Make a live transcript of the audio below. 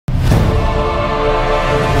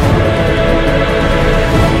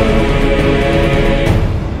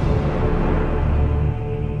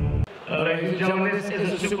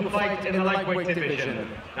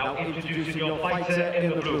Now introducing your fighter in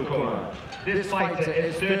the blue corner. This fighter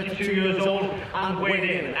is 32 years old and weighed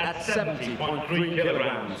in at 70.3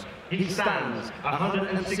 kilograms. He stands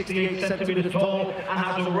 168 centimeters tall and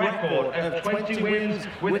has a record of 20 wins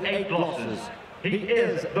with 8 losses. He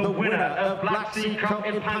is the winner of Black Sea Cup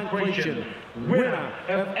in Pancration, winner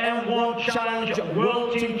of M1 Challenge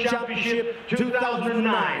World Team Championship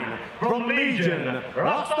 2009, from Legion,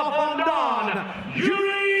 Rostov-na-Donu,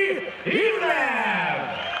 Yuri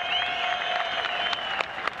Ivlev.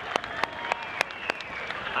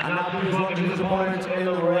 And now please welcome his opponent in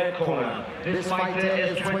the red corner. This fighter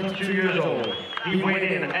is 22 years old. He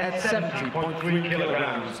weighed in at 70.3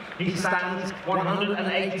 kilograms. He stands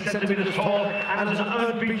 180 centimeters tall and has an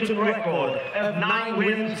unbeaten record of 9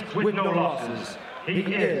 wins with no losses. He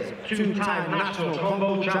is two-time national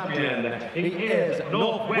combo champion. He is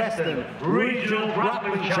Northwestern regional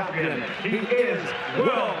grappling champion. He is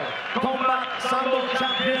world combat sambo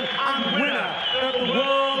champion and winner of the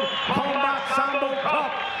World Combat Sambo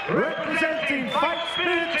Cup. Representing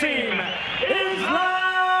FightSpirit team,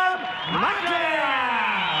 Ислам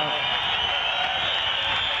Махачев.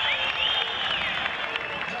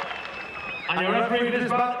 And your referee for this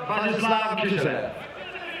bout, Ислам Махачев.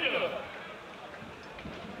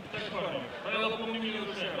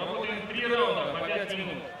 Работаем 3 раунда по 5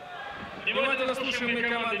 минут. Внимательно слушаем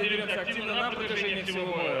команды, деремся активно на протяжении всего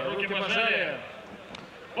боя. Руки пожали.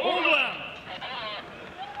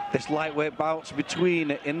 This lightweight bout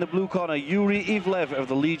between, in the blue corner, Yuri Ivlev of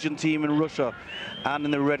the Legion team in Russia, and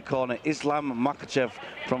in the red corner, Ислам Махачев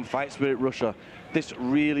from FightSpirit Russia. This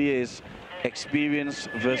really is experience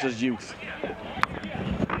versus youth.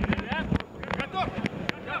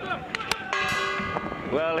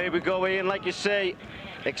 Well, here we go, Ian. Like you say,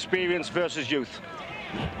 experience versus youth.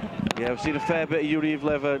 Yeah, we've seen a fair bit of Yuri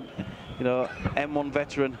Ivlev, you know, M1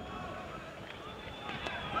 veteran.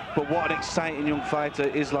 But what an exciting young fighter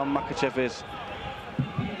Ислам Махачев is.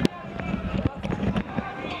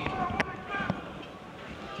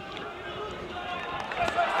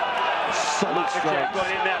 Solid strike.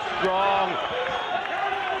 Going in there strong.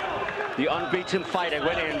 The unbeaten fighter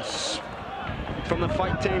went in from the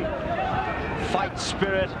fight team. Fight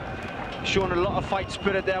spirit. Showing a lot of fight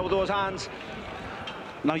spirit there with those hands.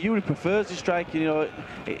 Now Yuri prefers his striking, you know,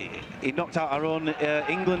 he knocked out our own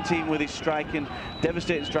England team with his striking,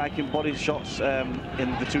 devastating striking, body shots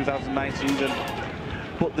in the 2009 season.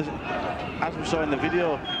 But as we saw in the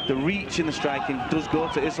video, the reach in the striking does go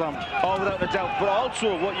to Ислам. Oh, without a doubt. But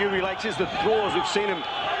also what Yuri likes is the throws. We've seen him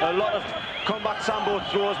a lot of combat sambo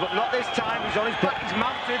throws, but not this time. He's on his back, he's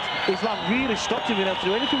mounted. Ислам really stopped him being able to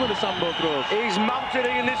do anything with the sambo throws. He's mounted,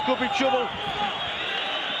 and this could be trouble.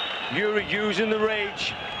 Yuri using the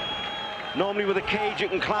rage. Normally with a cage you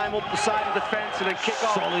can climb up the side of the fence and then kick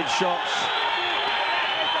off. Solid shots.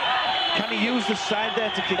 Can he use the side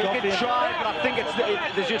there to kick off? He can try, but I think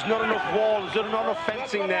there's just not enough wall, there's not enough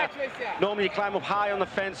fencing there. Normally you climb up high on the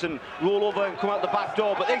fence and roll over and come out the back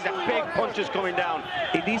door, but these are big punches coming down.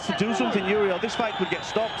 He needs to do something, Yuri, or this fight could get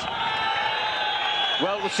stopped.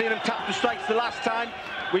 Well, we've seen him tap the strikes the last time.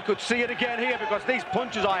 We could see it again here because these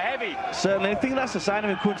punches are heavy. Certainly, I think that's a sign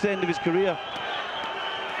of him coming to the end of his career.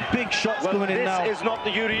 Big shots coming in now. This is not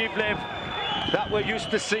the Yuri Ivlev that we're used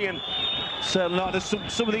to seeing. Certainly not.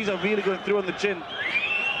 Some of these are really going through on the chin.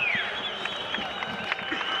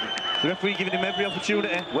 The referee giving him every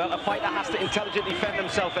opportunity. Well, a fighter has to intelligently defend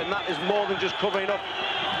himself, and that is more than just covering up.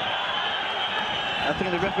 I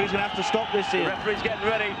think the referee's going to have to stop this here. The referee's getting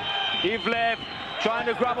ready. Ivlev trying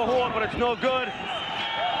to grab a hold, but it's no good.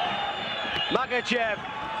 Makhachev,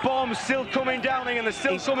 bombs still coming down, and they're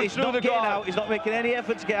still coming through the guard. He's not making any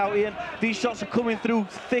effort to get out, Ian. These shots are coming through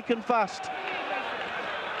thick and fast.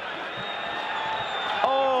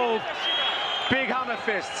 Oh, big hammer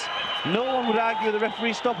fists. No one would argue with the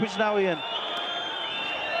referee's stoppage now, Ian.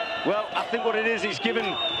 Well, I think what it is, he's given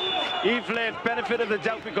Ivlev benefit of the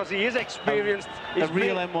doubt because he is experienced. A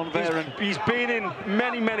real M1 veteran. He's been in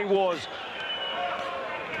many, many wars.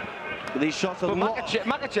 These shots are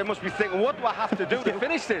Makhachev must be thinking, what do I have to do to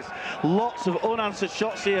finish this? Lots of unanswered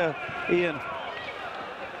shots here, Ian.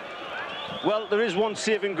 Well, there is one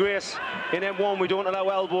saving grace in M1. We don't allow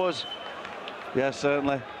elbows. Yeah,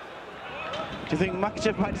 certainly. Do you think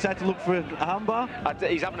Makhachev might decide to look for an armbar?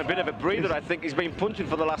 He's having a bit of a breather, I think. He's been punching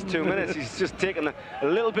for the last 2 minutes. He's just taking a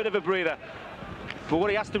little bit of a breather. But what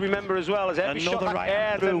he has to remember as well is every shot that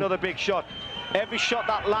airs another big shot. Every shot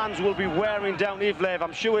that lands will be wearing down Ivlev.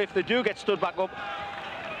 I'm sure if they do get stood back up,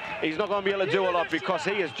 he's not going to be able to do a lot because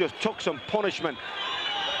he has just took some punishment.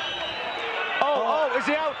 Oh, is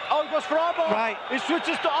he out? Oh, he goes for armbar. Right. He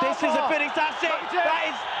switches to armbar. This is a finish. That's it.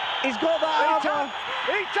 He's got that armbar.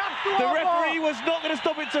 He tapped the referee was not going to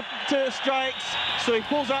stop it to strikes, so he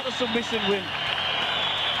pulls out the submission win.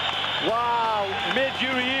 Wow, made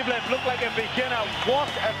Yuri Ivlev look like a beginner. What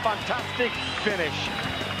a fantastic finish.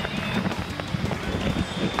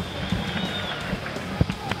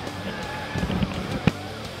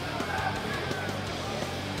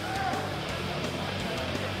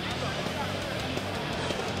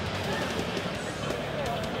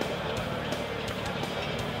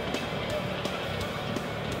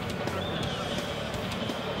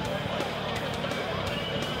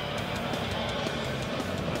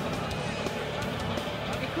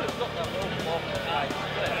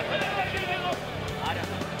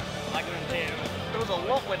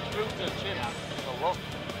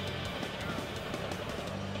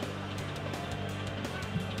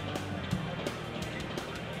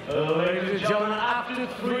 Ladies and gentlemen, after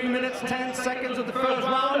 3 minutes 10 seconds of the first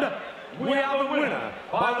round, we have a winner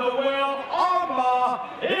by the world armbar,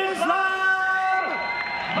 Ислам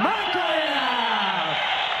Махачев.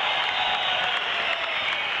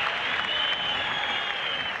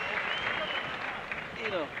 You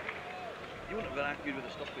know, you wouldn't have argued with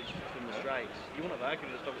the stoppage from the strikes. You wouldn't have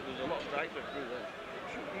argued with the stoppage. There was a lot of strikes went through there.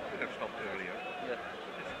 He could have stopped earlier. Yeah.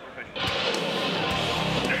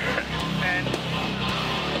 And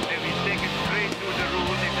if we take it straight to the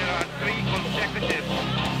rule, if there are 3 consecutive,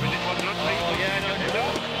 but it was not 3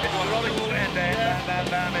 consecutive, it was 2 and then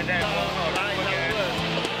bam, and then 1 or 2 again.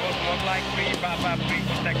 It was not like 3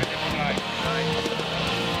 consecutive strikes.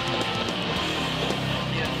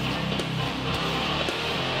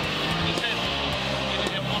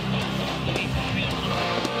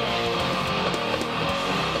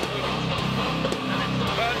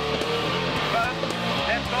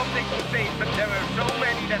 Something to say, but there were so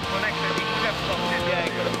many that connected. He could have stopped it. Yeah, he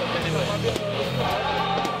could have stopped it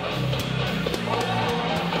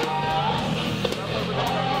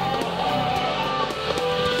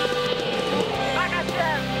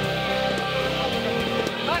Makhachev!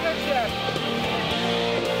 Makhachev!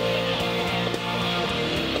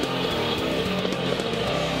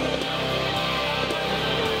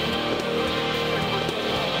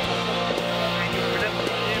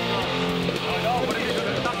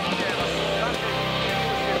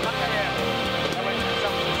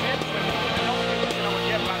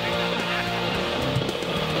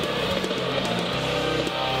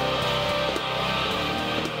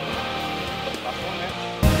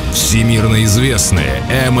 Всемирно известные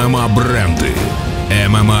ММА-бренды.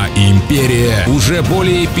 ММА-империя. Уже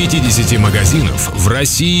более 50 магазинов в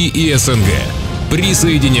России и СНГ.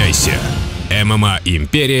 Присоединяйся.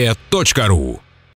 mmaimperia.ru